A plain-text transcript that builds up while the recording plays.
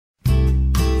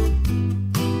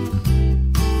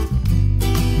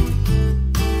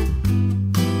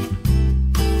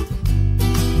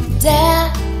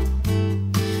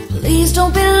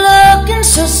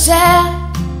so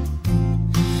sad.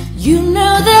 You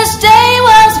knew this day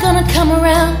was gonna come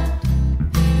around.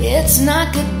 It's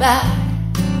not goodbye.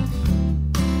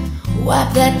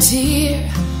 Wipe that tear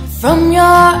from your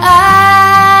eye,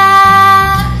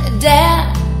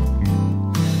 Dad.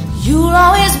 You'll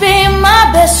always be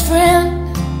my best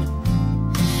friend.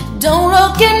 Don't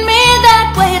look at me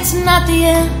that way, it's not the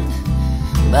end.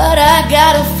 But I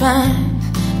gotta find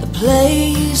a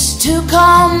place to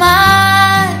call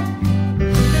mine.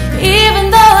 Even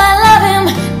though I love him,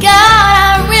 God,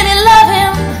 I really love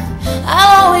him,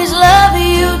 I'll always love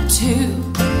you too.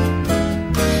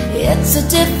 It's a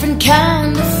different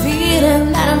kind of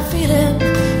feeling that I'm feeling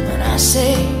when I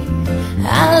say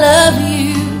I love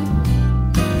you.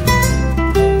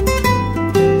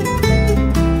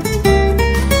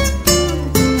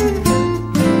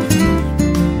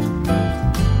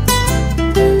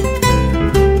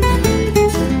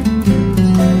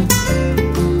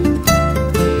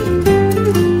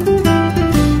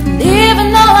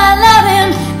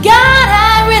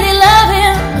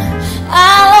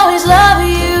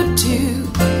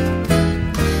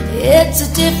 It's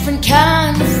a different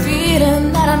kind of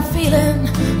feeling that I'm feeling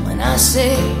when I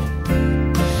say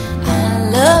I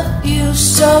love you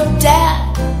so,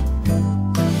 Dad.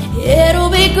 It'll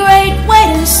be great, wait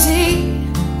and see.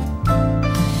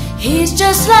 He's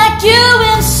just like you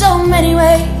in so many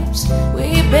ways.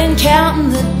 We've been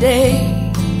counting the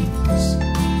days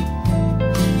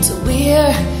till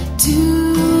we're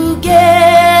together,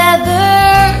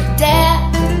 Dad.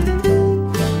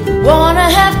 We wanna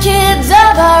have kids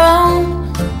of our own.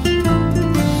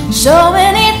 So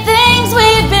many things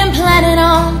we've been planning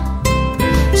on.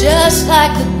 Just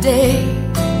like the day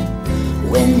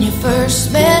when you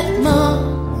first met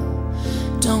Mom.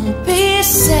 Don't be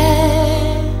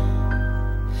sad,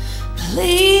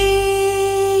 please.